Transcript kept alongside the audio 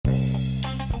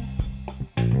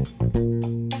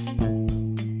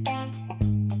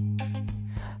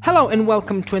Hello and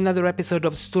welcome to another episode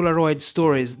of Stolaroid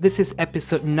Stories. This is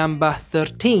episode number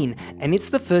 13 and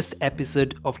it's the first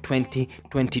episode of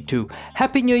 2022.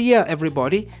 Happy New Year,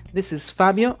 everybody. This is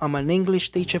Fabio. I'm an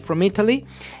English teacher from Italy,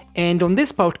 and on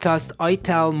this podcast I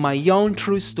tell my own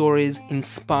true stories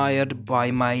inspired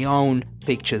by my own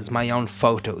pictures, my own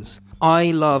photos.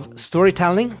 I love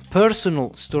storytelling,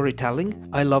 personal storytelling.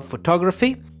 I love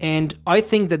photography, and I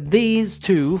think that these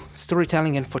two,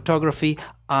 storytelling and photography,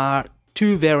 are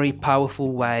two very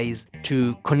powerful ways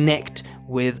to connect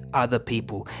with other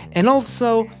people. And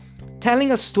also,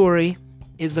 telling a story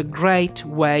is a great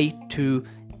way to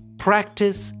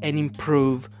practice and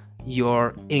improve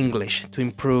your English, to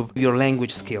improve your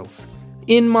language skills.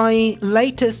 In my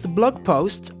latest blog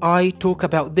post, I talk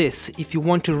about this. If you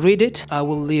want to read it, I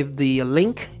will leave the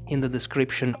link in the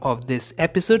description of this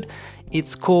episode.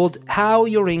 It's called How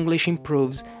Your English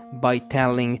Improves by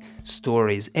Telling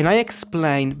Stories. And I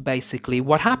explain basically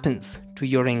what happens to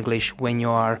your English when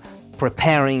you are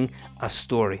preparing a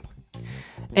story.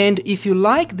 And if you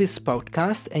like this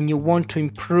podcast and you want to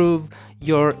improve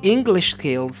your English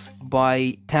skills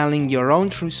by telling your own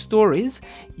true stories,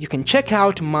 you can check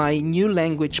out my new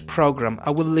language program. I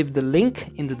will leave the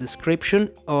link in the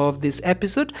description of this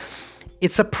episode.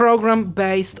 It's a program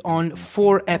based on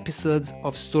 4 episodes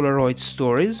of Stolaroid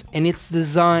Stories, and it's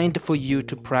designed for you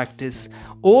to practice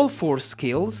all 4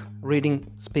 skills: reading,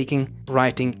 speaking,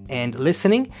 writing, and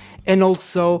listening, and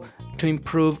also to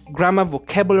improve grammar,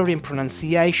 vocabulary, and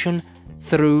pronunciation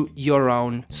through your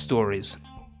own stories.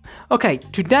 Okay,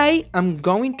 today I'm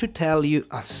going to tell you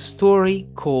a story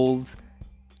called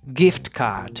Gift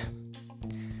Card,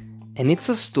 and it's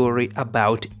a story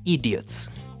about idiots.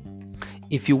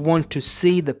 If you want to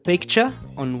see the picture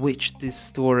on which this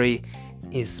story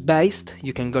is based,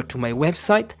 you can go to my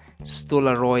website,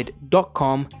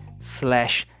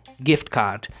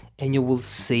 stolaroid.com/giftcard, and you will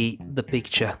see the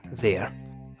picture there.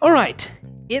 All right,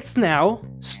 it's now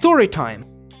story time.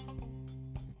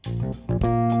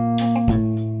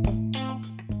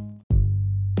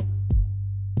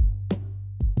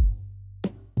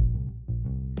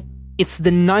 It's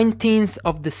the 19th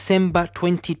of December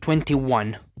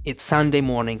 2021. It's Sunday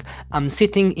morning. I'm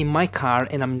sitting in my car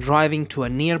and I'm driving to a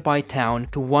nearby town,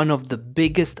 to one of the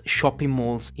biggest shopping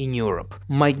malls in Europe.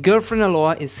 My girlfriend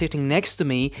Aloha is sitting next to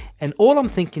me, and all I'm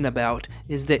thinking about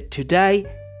is that today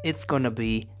it's gonna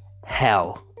be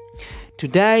hell.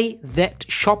 Today that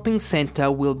shopping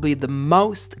center will be the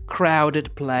most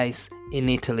crowded place in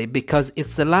Italy because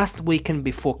it's the last weekend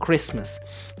before Christmas,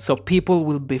 so people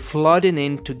will be flooding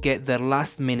in to get their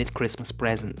last-minute Christmas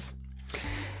presents.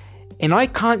 And I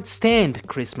can't stand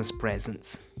Christmas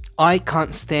presents. I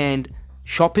can't stand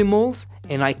shopping malls,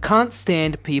 and I can't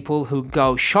stand people who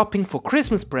go shopping for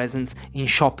Christmas presents in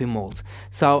shopping malls.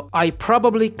 So I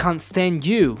probably can't stand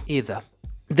you either.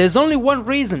 There's only one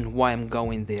reason why I'm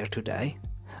going there today.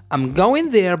 I'm going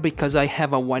there because I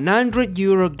have a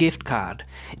 €100 gift card.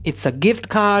 It's a gift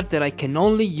card that I can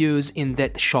only use in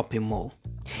that shopping mall.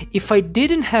 If I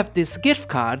didn't have this gift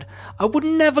card, I would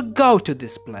never go to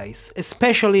this place,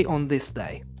 especially on this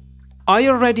day. I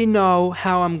already know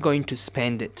how I'm going to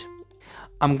spend it.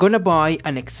 I'm gonna buy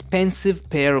an expensive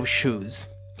pair of shoes.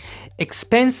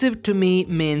 Expensive to me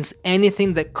means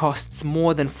anything that costs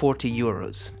more than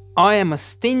 €40. I am a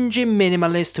stingy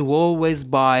minimalist who always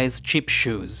buys cheap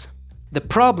shoes. The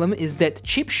problem is that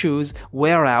cheap shoes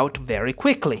wear out very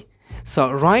quickly.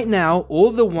 So right now, all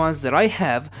the ones that I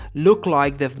have look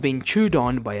like they've been chewed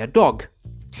on by a dog.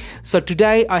 So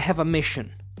today I have a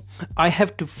mission. I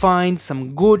have to find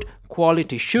some good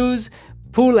quality shoes,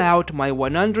 pull out my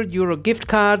 €100 gift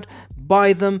card,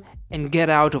 buy them, and get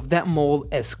out of that mall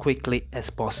as quickly as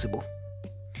possible.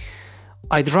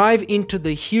 I drive into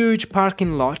the huge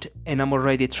parking lot and I'm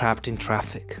already trapped in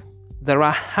traffic. There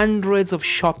are hundreds of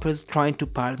shoppers trying to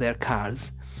park their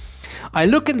cars. I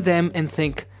look at them and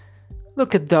think,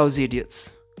 look at those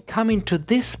idiots, coming to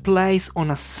this place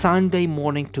on a Sunday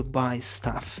morning to buy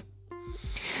stuff.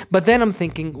 But then I'm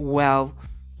thinking, well,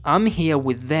 I'm here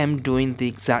with them doing the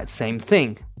exact same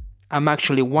thing. I'm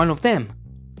actually one of them.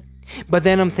 But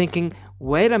then I'm thinking,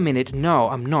 wait a minute, no,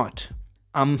 I'm not.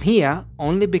 I'm here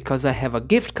only because I have a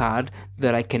gift card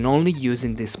that I can only use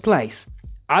in this place.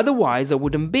 Otherwise, I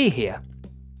wouldn't be here.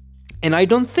 And I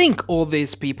don't think all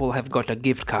these people have got a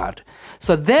gift card.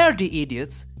 So they're the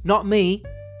idiots, not me.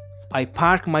 I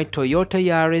park my Toyota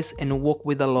Yaris and walk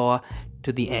with Aloha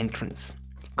to the entrance.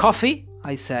 Coffee?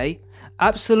 I say.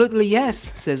 Absolutely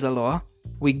yes, says Aloha.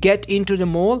 We get into the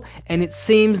mall and it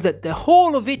seems that the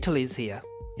whole of Italy is here.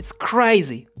 It's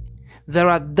crazy. There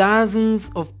are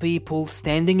dozens of people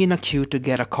standing in a queue to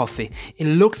get a coffee. It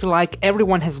looks like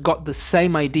everyone has got the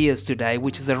same ideas today,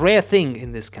 which is a rare thing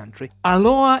in this country.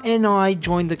 Aloha and I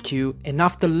join the queue, and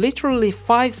after literally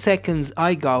 5 seconds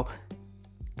I go,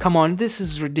 "Come on, this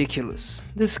is ridiculous.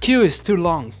 This queue is too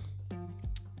long."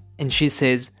 And she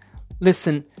says,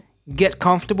 "Listen, get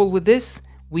comfortable with this.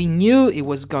 We knew it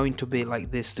was going to be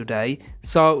like this today,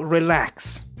 so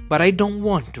relax." But I don't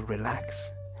want to relax.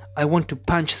 I want to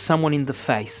punch someone in the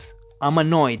face. I'm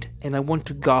annoyed and I want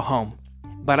to go home.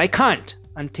 But I can't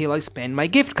until I spend my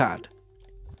gift card.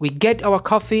 We get our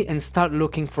coffee and start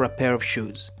looking for a pair of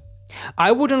shoes.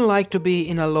 I wouldn't like to be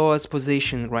in Aloha's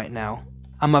position right now.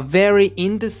 I'm a very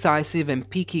indecisive and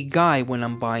picky guy when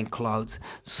I'm buying clothes,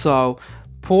 so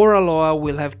poor Aloha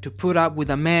will have to put up with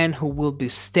a man who will be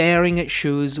staring at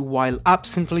shoes while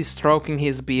absently stroking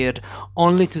his beard,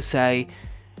 only to say,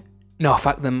 "No,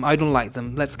 fuck them, I don't like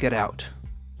them, let's get out."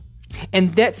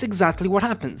 And that's exactly what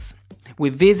happens. We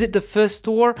visit the first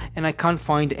store and I can't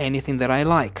find anything that I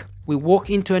like. We walk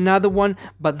into another one,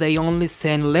 but they only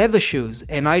sell leather shoes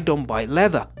and I don't buy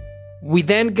leather. We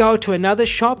then go to another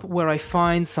shop where I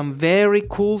find some very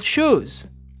cool shoes,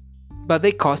 but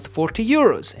they cost 40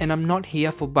 euros and I'm not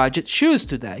here for budget shoes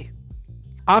today.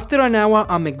 After an hour,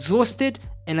 I'm exhausted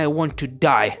and I want to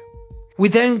die. We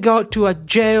then go to a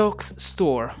Geox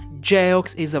store.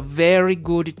 Geox is a very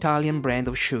good Italian brand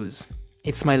of shoes.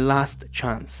 It's my last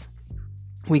chance.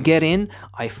 We get in,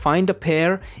 I find a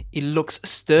pair, it looks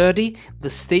sturdy,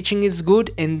 the stitching is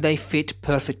good and they fit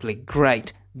perfectly,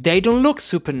 great. They don't look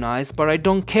super nice, but I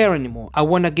don't care anymore, I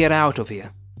wanna get out of here.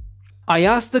 I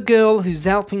ask the girl who's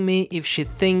helping me if she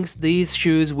thinks these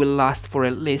shoes will last for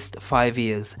at least 5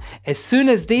 years. As soon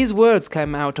as these words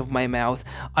came out of my mouth,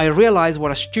 I realized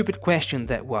what a stupid question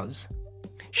that was.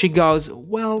 She goes,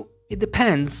 "Well, it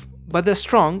depends, but they're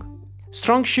strong."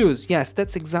 "Strong shoes, yes,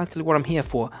 that's exactly what I'm here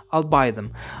for. I'll buy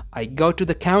them." I go to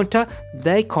the counter,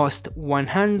 they cost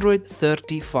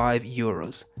 135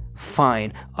 euros.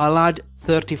 Fine, I'll add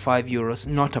 35 euros,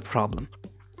 not a problem.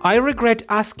 I regret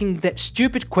asking that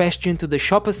stupid question to the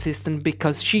shop assistant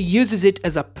because she uses it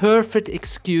as a perfect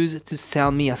excuse to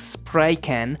sell me a spray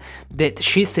can that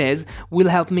she says will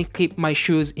help me keep my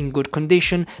shoes in good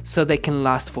condition so they can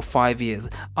last for 5 years.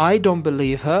 I don't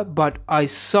believe her, but I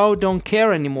so don't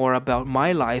care anymore about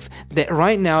my life that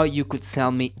right now you could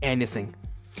sell me anything.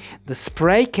 The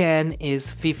spray can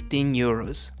is 15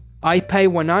 euros. I pay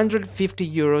 150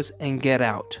 euros and get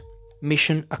out.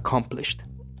 Mission accomplished.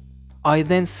 I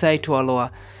then say to Aloha,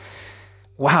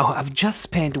 "Wow, I've just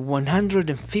spent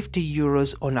 150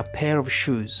 euros on a pair of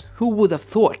shoes. Who would have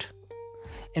thought?"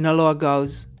 And Aloha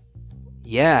goes,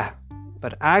 "Yeah,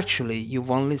 but actually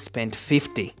you've only spent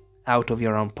 50 out of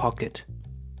your own pocket."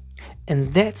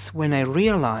 And that's when I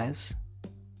realize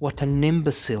what an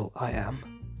imbecile I am.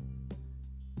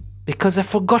 Because I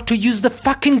forgot to use the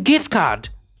fucking gift card!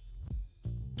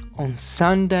 On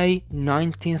Sunday,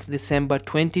 19th December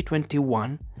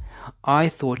 2021, I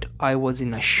thought I was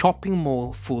in a shopping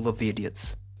mall full of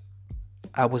idiots.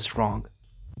 I was wrong.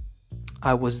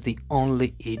 I was the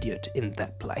only idiot in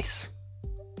that place.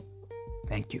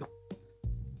 Thank you.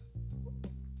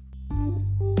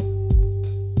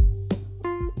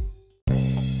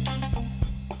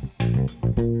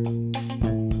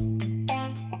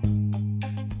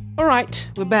 Alright,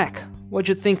 we're back. What'd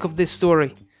you think of this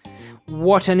story?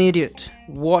 What an idiot.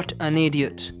 What an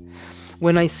idiot.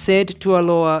 When I said to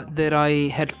Aloha that I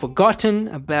had forgotten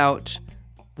about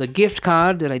the gift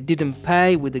card, that I didn't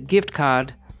pay with the gift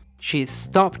card, she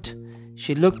stopped,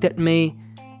 she looked at me,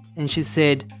 and she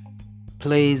said,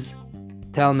 "Please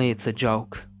tell me it's a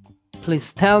joke.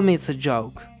 Please tell me it's a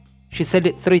joke." She said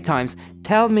it 3 times,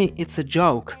 "Tell me it's a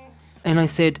joke." And I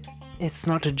said, "It's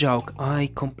not a joke, I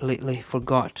completely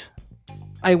forgot."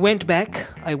 I went back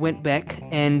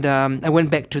and I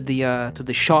went back to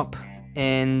the shop,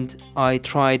 and I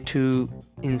tried to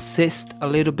insist a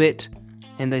little bit,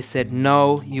 and they said,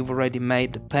 "No, you've already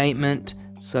made the payment,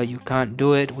 so you can't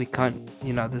do it. We can't,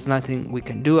 there's nothing we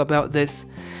can do about this."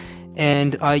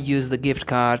 And I used the gift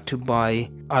card to buy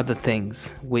other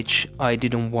things, which I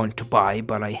didn't want to buy,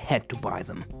 but I had to buy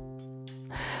them.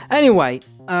 Anyway,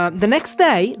 the next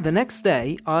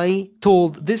day, I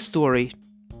told this story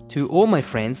to all my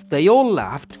friends. They all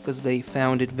laughed because they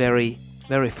found it very,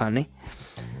 very funny.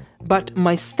 But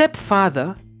my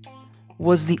stepfather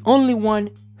was the only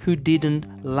one who didn't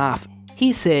laugh.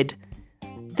 He said,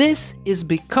 "This is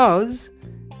because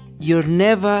you're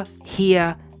never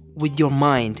here with your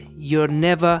mind. You're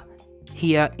never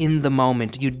here in the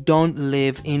moment. You don't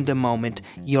live in the moment.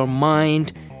 Your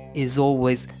mind is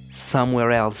always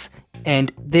somewhere else.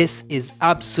 And this is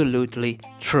absolutely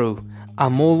true.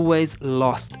 I'm always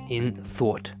lost in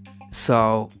thought.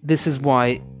 So this is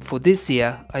why for this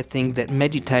year, I think that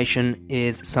meditation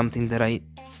is something that I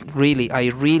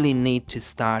really need to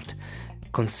start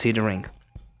considering.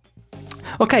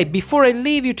 Okay, before I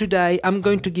leave you today, I'm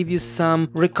going to give you some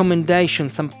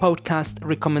recommendations, some podcast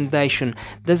recommendation.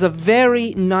 There's a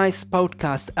very nice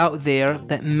podcast out there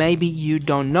that maybe you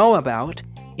don't know about.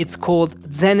 It's called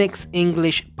Zdenek's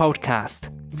English Podcast.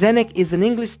 Zdenek is an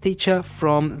English teacher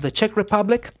from the Czech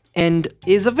Republic and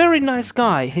is a very nice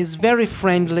guy. He's very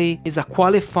friendly. He's a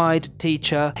qualified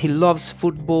teacher. He loves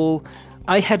football.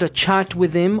 I had a chat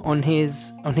with him on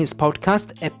his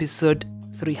podcast, episode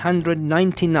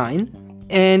 399.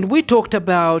 And we talked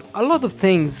about a lot of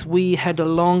things. We had a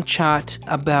long chat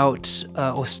about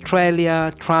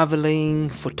Australia, traveling,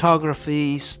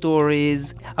 photography,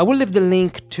 stories. I will leave the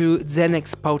link to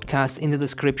Zdenek's podcast in the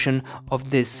description of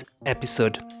this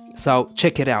episode. So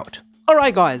check it out. All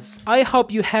right, guys. I hope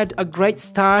you had a great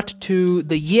start to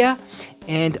the year.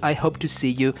 And I hope to see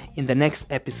you in the next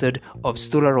episode of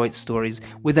Stolaroid Stories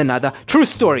with another true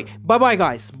story. Bye-bye,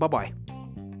 guys. Bye-bye.